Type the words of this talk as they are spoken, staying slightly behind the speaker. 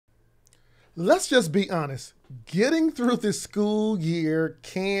Let's just be honest. Getting through this school year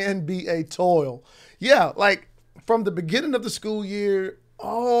can be a toil. Yeah, like from the beginning of the school year,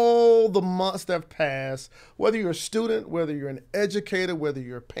 all the months that have passed, whether you're a student, whether you're an educator, whether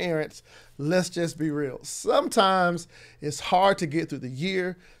you're parents, let's just be real. Sometimes it's hard to get through the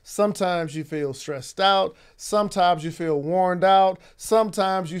year. Sometimes you feel stressed out. Sometimes you feel worn out.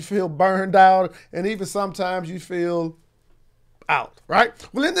 Sometimes you feel burned out. And even sometimes you feel out, right?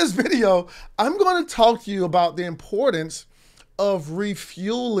 Well, in this video, I'm going to talk to you about the importance of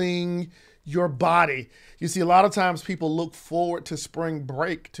refueling your body. You see, a lot of times people look forward to spring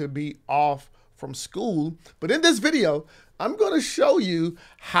break to be off from school. But in this video, I'm going to show you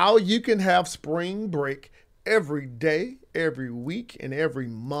how you can have spring break every day, every week, and every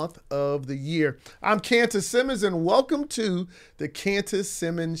month of the year. I'm Kantis Simmons, and welcome to the Kantis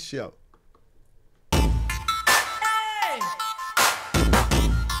Simmons Show.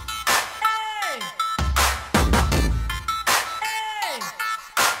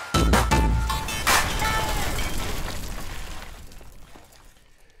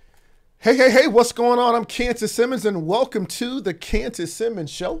 Hey, what's going on? I'm Kantis Simmons, and welcome to the Kantis Simmons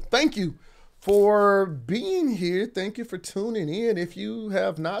Show. Thank you for being here. Thank you for tuning in. If you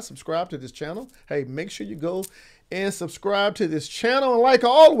have not subscribed to this channel, hey, make sure you go and subscribe to this channel. And like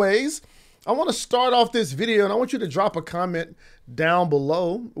always, I want to start off this video, and I want you to drop a comment down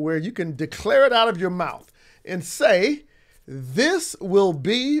below where you can declare it out of your mouth and say, "This will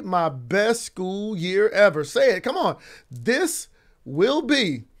be my best school year ever." Say it. Come on. This will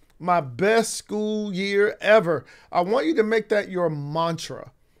be my best school year ever. I want you to make that your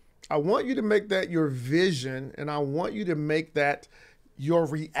mantra. I want you to make that your vision, and I want you to make that your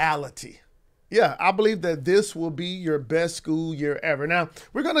reality. Yeah, I believe that this will be your best school year ever. Now,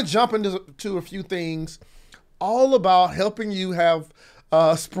 we're going to jump into a few things all about helping you have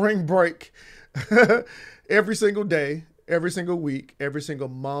spring break every single day, every single week, every single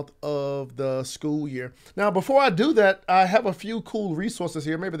month of the school year. Now, before I do that, I have a few cool resources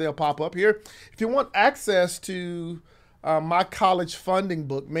here. Maybe they'll pop up here. If you want access to my college funding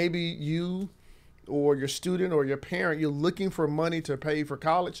book, maybe you or your student or your parent, you're looking for money to pay for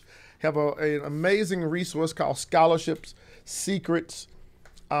college, have an amazing resource called Scholarships Secrets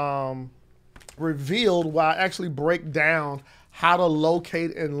Revealed, where I actually break down how to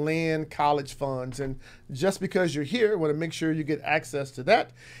locate and land college funds. And just because you're here, I want to make sure you get access to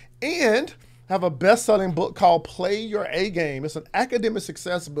that. And have a best-selling book called Play Your A Game. It's an academic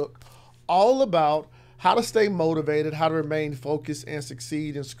success book all about how to stay motivated, how to remain focused and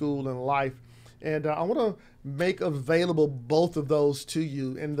succeed in school and life. And I want to make available both of those to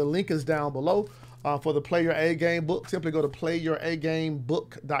you. And the link is down below for the Play Your A Game book. Simply go to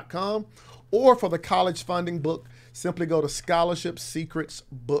playyouragamebook.com. Or for the college funding book, simply go to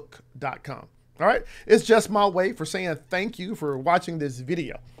scholarshipsecretsbook.com. All right. It's just my way for saying thank you for watching this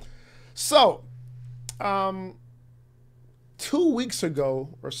video. So, 2 weeks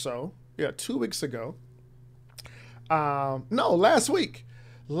ago or so, yeah, 2 weeks ago, no, last week.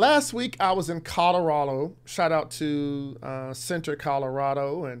 Last week I was in Colorado. Shout out to Center,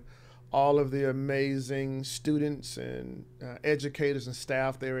 Colorado, and all of the amazing students and educators and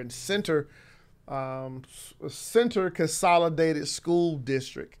staff there in Center Consolidated School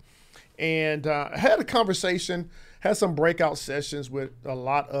District. And I had a conversation, had some breakout sessions with a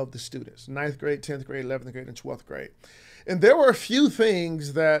lot of the students, 9th grade, 10th grade, 11th grade, and 12th grade. And there were a few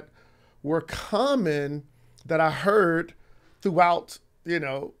things that were common that I heard throughout,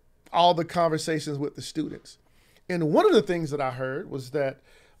 all the conversations with the students. And one of the things that I heard was that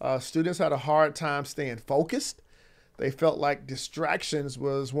students had a hard time staying focused. They felt like distractions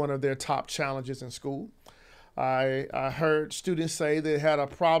was one of their top challenges in school. I heard students say they had a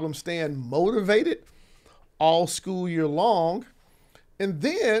problem staying motivated all school year long. And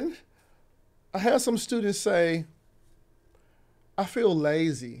then I had some students say, "I feel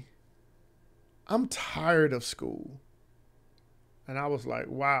lazy. I'm tired of school." And I was like,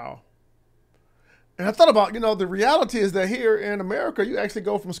 wow. And I thought about, the reality is that here in America, you actually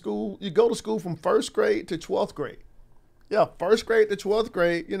go to school from 1st grade to 12th grade. Yeah, 1st grade to 12th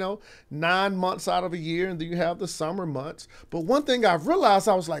grade, 9 months out of a year, and then you have the summer months. But one thing I've realized,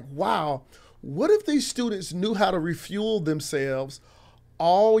 I was like, wow, what if these students knew how to refuel themselves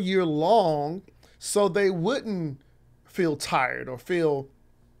all year long so they wouldn't feel tired or feel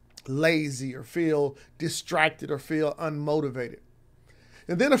lazy or feel distracted or feel unmotivated?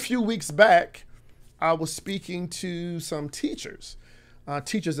 And then a few weeks back, I was speaking to some teachers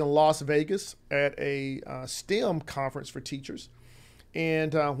in Las Vegas at a STEM conference for teachers.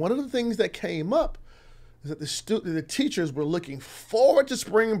 And one of the things that came up is that the teachers were looking forward to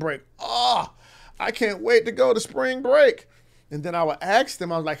spring break. Oh, I can't wait to go to spring break. And then I would ask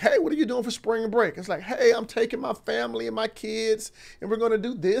them, I was like, hey, what are you doing for spring break? It's like, hey, I'm taking my family and my kids, and we're going to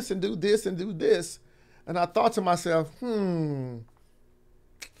do this and do this and do this. And I thought to myself,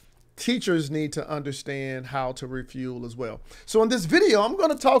 teachers need to understand how to refuel as well. So in this video, I'm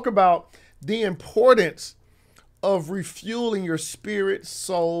going to talk about the importance of refueling your spirit,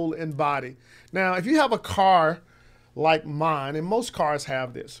 soul, and body. Now, if you have a car like mine, and most cars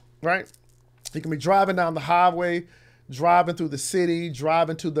have this, right? You can be driving down the highway, driving through the city,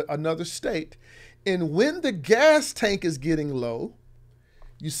 driving to another state. And when the gas tank is getting low,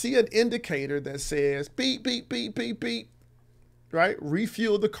 you see an indicator that says beep, beep, beep, beep, beep, right?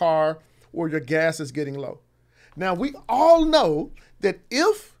 Refuel the car or your gas is getting low. Now, we all know that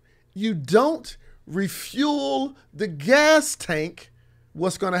if you don't refuel the gas tank,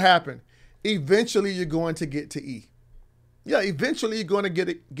 what's going to happen? Eventually, you're going to get to E. Yeah, eventually you're going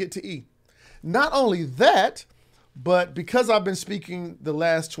to get to E. Not only that, but because I've been speaking the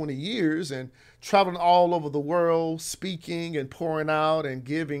last 20 years and traveling all over the world, speaking and pouring out and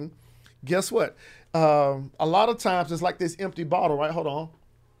giving, guess what? A lot of times it's like this empty bottle, right? Hold on.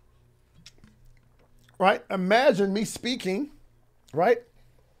 Right? Imagine me speaking, right?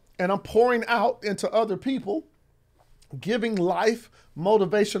 And I'm pouring out into other people, giving life,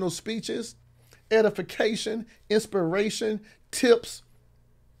 motivational speeches, edification, inspiration, tips,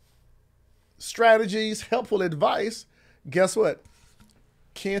 strategies, helpful advice. Guess what?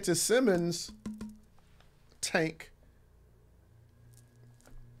 Kantis Simmons' tank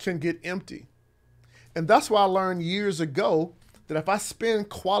can get empty. And that's why I learned years ago that if I spend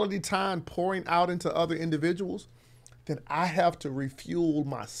quality time pouring out into other individuals, then I have to refuel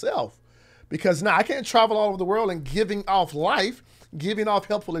myself. Because now I can't travel all over the world and giving off life, giving off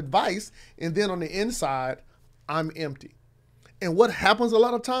helpful advice, and then on the inside, I'm empty. And what happens a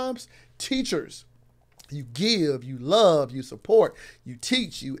lot of times? Teachers, you give, you love, you support, you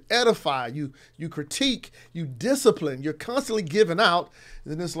teach, you edify, you critique, you discipline, you're constantly giving out.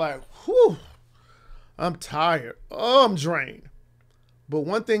 And then it's like, whew, I'm tired. Oh, I'm drained. But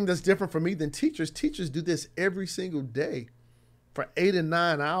one thing that's different for me than teachers do this every single day for 8 and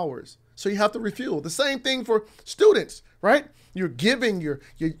 9 hours. So you have to refuel. The same thing for students, right? You're giving, you're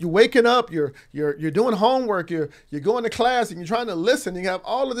waking up, you're doing homework, you're going to class and you're trying to listen. You have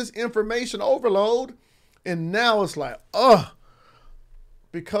all of this information overload. And now it's like,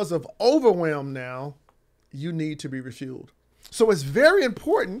 because of overwhelm now, you need to be refueled. So it's very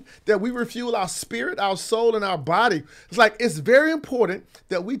important that we refuel our spirit, our soul, and our body. It's very important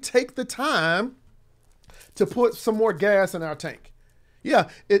that we take the time to put some more gas in our tank. Yeah,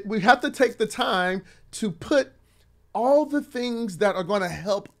 we have to take the time to put all the things that are going to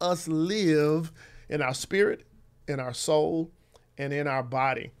help us live in our spirit, in our soul, and in our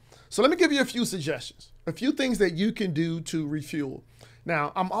body. So let me give you a few suggestions, a few things that you can do to refuel.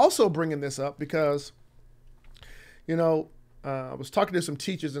 Now, I'm also bringing this up because, I was talking to some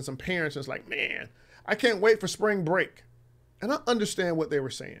teachers and some parents, and it's like, man, I can't wait for spring break. And I understand what they were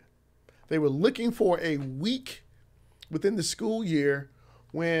saying. They were looking for a week within the school year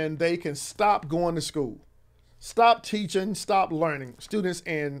when they can stop going to school, stop teaching, stop learning, students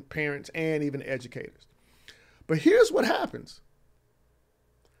and parents and even educators. But here's what happens.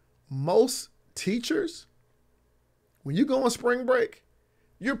 Most teachers, when you go on spring break,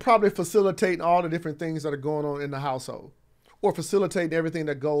 you're probably facilitating all the different things that are going on in the household or facilitating everything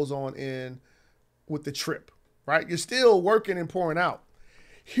that goes on with the trip, right? You're still working and pouring out.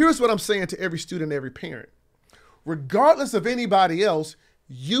 Here's what I'm saying to every student, every parent. Regardless of anybody else,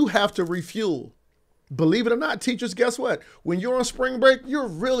 you have to refuel. Believe it or not, teachers, guess what? When you're on spring break, you're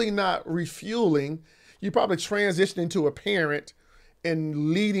really not refueling. You're probably transitioning to a parent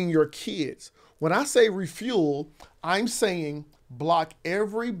and leading your kids. When I say refuel, I'm saying block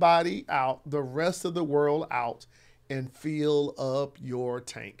everybody out, the rest of the world out, and fill up your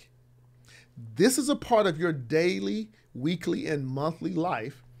tank. This is a part of your daily, weekly, and monthly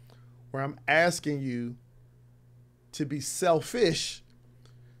life where I'm asking you to be selfish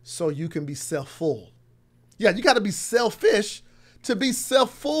so you can be self-full. Yeah, you got to be selfish to be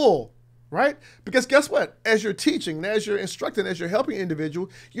self-full, right? Because guess what? As you're teaching, as you're instructing, as you're helping an individual,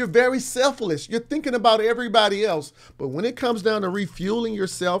 you're very selfless. You're thinking about everybody else. But when it comes down to refueling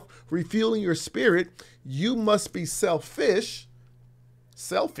yourself, refueling your spirit, you must be selfish,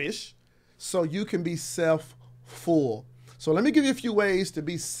 so you can be self-full. So let me give you a few ways to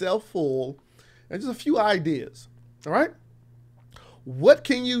be self-full and just a few ideas, all right? What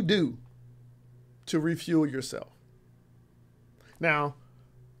can you do to refuel yourself? Now,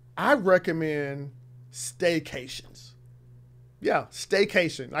 I recommend Staycations. Yeah,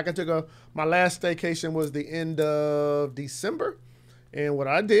 staycation. Like my last staycation was the end of December. And what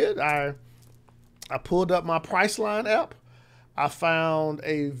I did, I pulled up my Priceline app. I found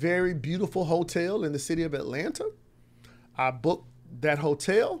a very beautiful hotel in the city of Atlanta. I booked that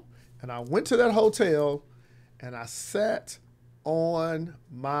hotel and I went to that hotel and I sat on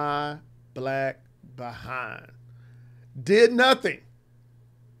my black behind. Did nothing.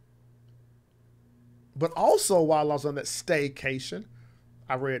 But also while I was on that staycation,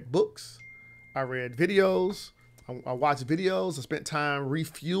 I read books, I read videos, I watched videos, I spent time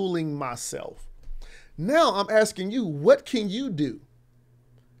refueling myself. Now I'm asking you, what can you do?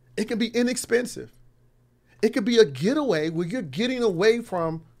 It can be inexpensive. It could be a getaway where you're getting away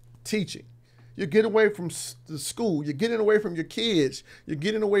from teaching. You're getting away from the school. You're getting away from your kids. You're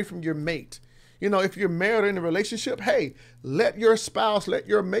getting away from your mate. You know, if you're married or in a relationship, hey, let your spouse, let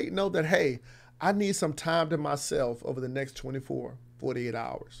your mate know that, hey, I need some time to myself over the next 24, 48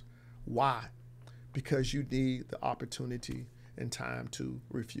 hours. Why? Because you need the opportunity and time to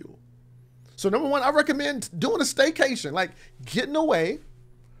refuel. So number one, I recommend doing a staycation, like getting away,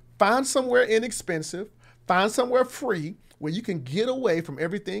 find somewhere inexpensive, find somewhere free where you can get away from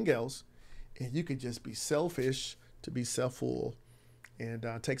everything else and you can just be selfish to be self-full and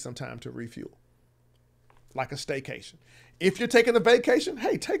take some time to refuel, like a staycation. If you're taking a vacation,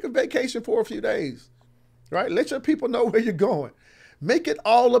 hey, take a vacation for a few days, right? Let your people know where you're going. Make it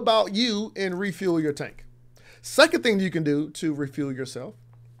all about you and refuel your tank. Second thing you can do to refuel yourself.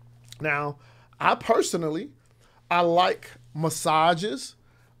 Now, I like massages.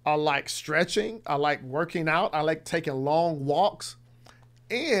 I like stretching. I like working out. I like taking long walks.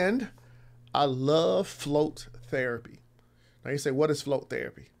 And I love float therapy. Now you say, what is float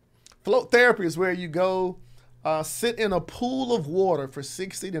therapy? Float therapy is where you go sit in a pool of water for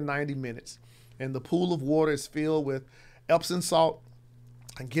 60 to 90 minutes. And the pool of water is filled with Epsom salt.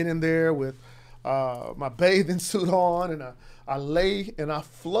 I get in there with my bathing suit on and I lay and I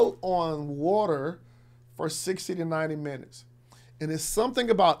float on water for 60 to 90 minutes. And it's something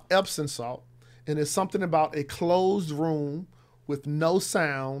about Epsom salt and it's something about a closed room with no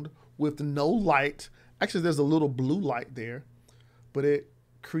sound, with no light. Actually, there's a little blue light there, but it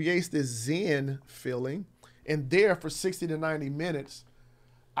creates this Zen feeling. And there for 60 to 90 minutes,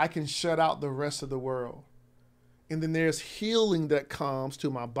 I can shut out the rest of the world. And then there's healing that comes to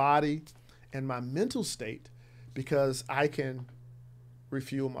my body and my mental state because I can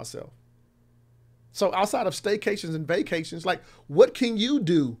refuel myself. So outside of staycations and vacations, like what can you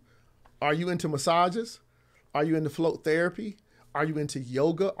do? Are you into massages? Are you into float therapy? Are you into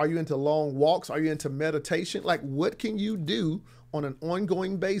yoga? Are you into long walks? Are you into meditation? Like what can you do on an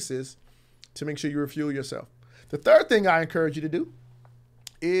ongoing basis to make sure you refuel yourself? The third thing I encourage you to do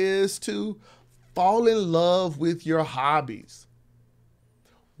is to fall in love with your hobbies.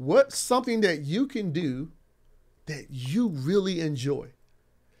 What's something that you can do that you really enjoy?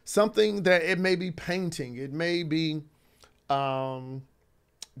 Something that it may be painting, it may be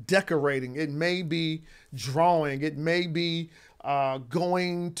decorating, it may be drawing, it may be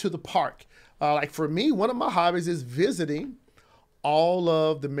going to the park. Like for me, one of my hobbies is visiting all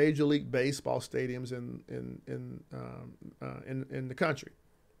of the Major League Baseball stadiums in the country,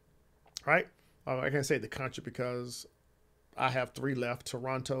 right? I can't say the country because I have 3 left: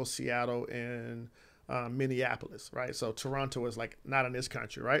 Toronto, Seattle, and Minneapolis, right? So Toronto is like not in this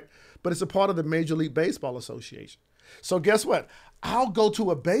country, right? But it's a part of the Major League Baseball Association. So guess what? I'll go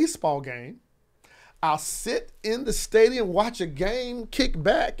to a baseball game. I'll sit in the stadium, watch a game, kick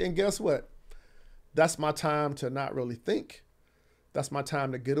back, and guess what? That's my time to not really think. That's my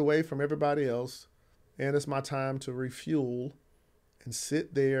time to get away from everybody else. And it's my time to refuel and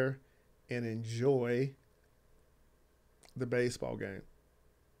sit there and enjoy the baseball game.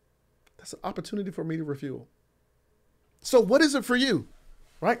 That's an opportunity for me to refuel. So what is it for you,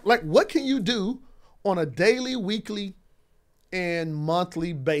 right? Like what can you do on a daily, weekly, and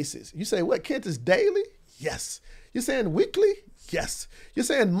monthly basis? You say, what, Kantis, daily? Yes. You're saying weekly? Yes. You're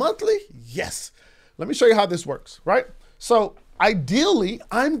saying monthly? Yes. Let me show you how this works, right? So ideally,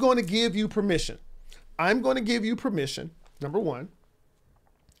 I'm going to give you permission. I'm going to give you permission, number one,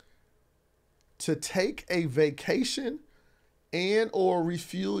 to take a vacation and or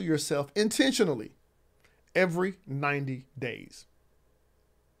refuel yourself intentionally every 90 days.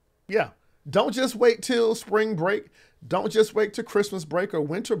 Yeah. Don't just wait till spring break. Don't just wait till Christmas break or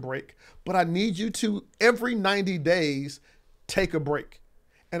winter break, but I need you to every 90 days take a break.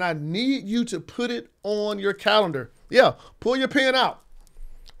 And I need you to put it on your calendar. Yeah, pull your pen out.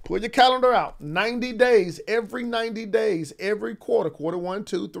 Pull your calendar out. 90 days, every 90 days, every quarter, quarter 1,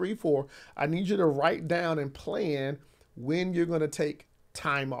 2, 3, 4. I need you to write down and plan when you're going to take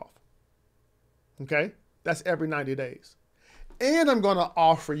time off. Okay? That's every 90 days. And I'm going to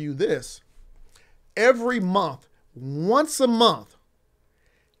offer you this. Every month, once a month,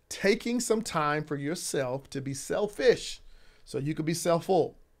 taking some time for yourself to be selfish so you can be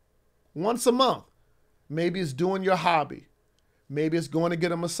self-full. Once a month. Maybe it's doing your hobby. Maybe it's going to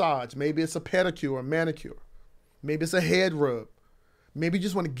get a massage. Maybe it's a pedicure or manicure. Maybe it's a head rub. Maybe you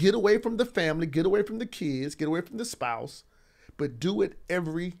just want to get away from the family, get away from the kids, get away from the spouse, but do it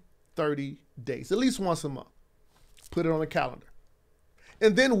every 30 days, at least once a month. Put it on the calendar.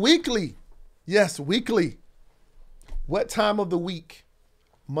 And then weekly. Yes, weekly. What time of the week?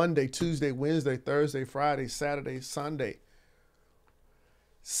 Monday, Tuesday, Wednesday, Thursday, Friday, Saturday, Sunday.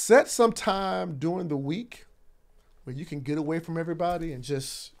 Set some time during the week where you can get away from everybody and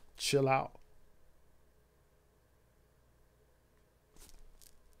just chill out.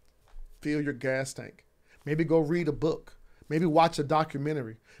 Fill your gas tank. Maybe go read a book. Maybe watch a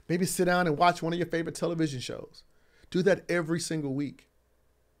documentary. Maybe sit down and watch one of your favorite television shows. Do that every single week.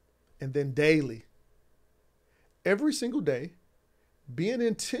 And then daily. Every single day, being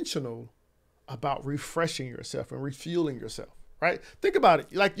intentional about refreshing yourself and refueling yourself, right? Think about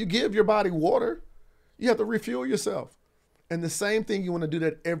it. Like you give your body water, you have to refuel yourself. And the same thing, you want to do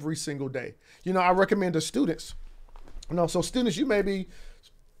that every single day. You know, I recommend to students, so students, you may be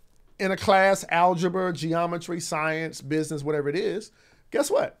in a class, algebra, geometry, science, business, whatever it is.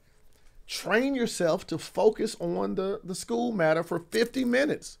 Guess what? Train yourself to focus on the school matter for 50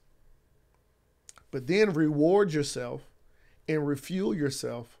 minutes. But then reward yourself and refuel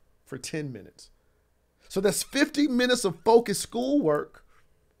yourself for 10 minutes. So that's 50 minutes of focused schoolwork.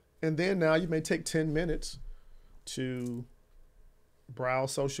 And then now you may take 10 minutes to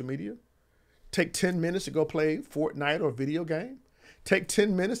browse social media. Take 10 minutes to go play Fortnite or a video game. Take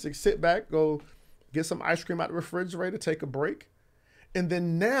 10 minutes to sit back, go get some ice cream out of the refrigerator, take a break. And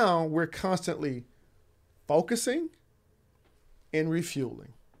then now we're constantly focusing and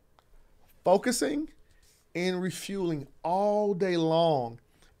refueling. Focusing and refueling all day long.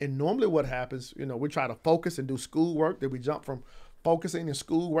 And normally what happens, we try to focus and do schoolwork, then we jump from focusing in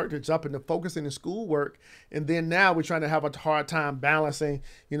schoolwork to jump into focusing in schoolwork. And then now we're trying to have a hard time balancing,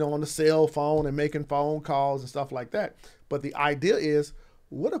 on the cell phone and making phone calls and stuff like that. But the idea is,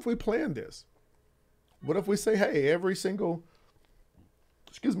 what if we plan this? What if we say, hey, every single,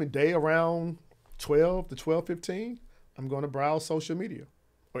 day around 12 to 12:15, I'm going to browse social media.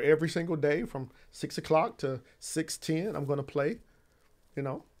 Or every single day from 6 o'clock to 6:10, I'm going to play,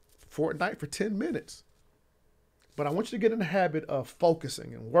 Fortnite for 10 minutes. But I want you to get in the habit of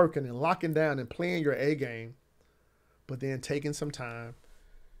focusing and working and locking down and playing your A game, but then taking some time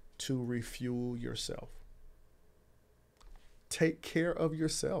to refuel yourself. Take care of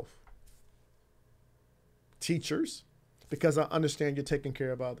yourself. Teachers, because I understand you're taking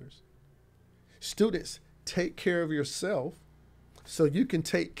care of others. Students, take care of yourself so you can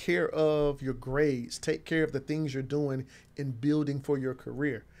take care of your grades, take care of the things you're doing in building for your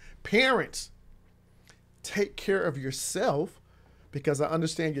career. Parents, take care of yourself because I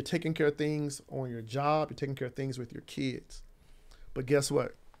understand you're taking care of things on your job, you're taking care of things with your kids. But guess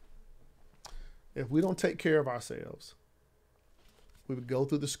what? If we don't take care of ourselves, we would go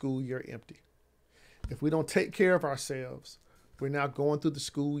through the school year empty. If we don't take care of ourselves, we're now going through the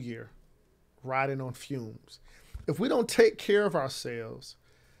school year riding on fumes. If we don't take care of ourselves,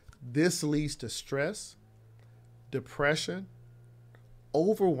 this leads to stress, depression,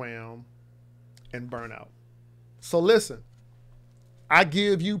 overwhelm, and burnout. So listen, I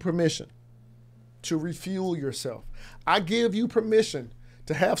give you permission to refuel yourself. I give you permission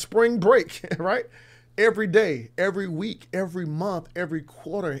to have spring break, right? Every day, every week, every month, every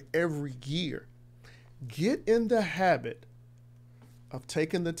quarter, every year. Get in the habit of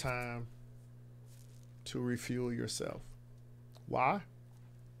taking the time to refuel yourself. Why?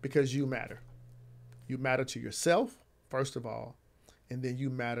 Because you matter. You matter to yourself, first of all, and then you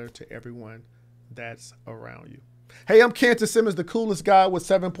matter to everyone that's around you. Hey, I'm Kantis Simmons, the coolest guy with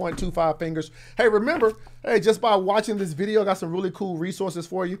 7.25 fingers. Hey, remember, just by watching this video, I got some really cool resources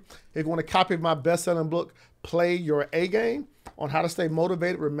for you. If you want a copy of my best-selling book, Play Your A Game, on how to stay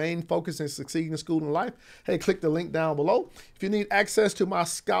motivated, remain focused, and succeed in school and life, hey, click the link down below. If you need access to my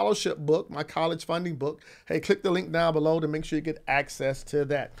scholarship book, my college funding book, hey, click the link down below to make sure you get access to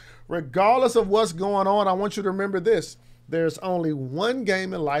that. Regardless of what's going on, I want you to remember this. There's only one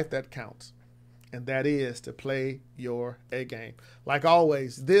game in life that counts, and that is to play your A game. Like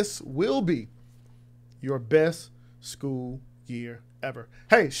always, this will be your best school year ever.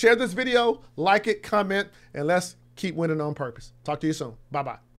 Hey, share this video, like it, comment, and let's keep winning on purpose. Talk to you soon.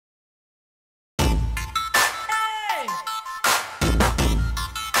 Bye-bye.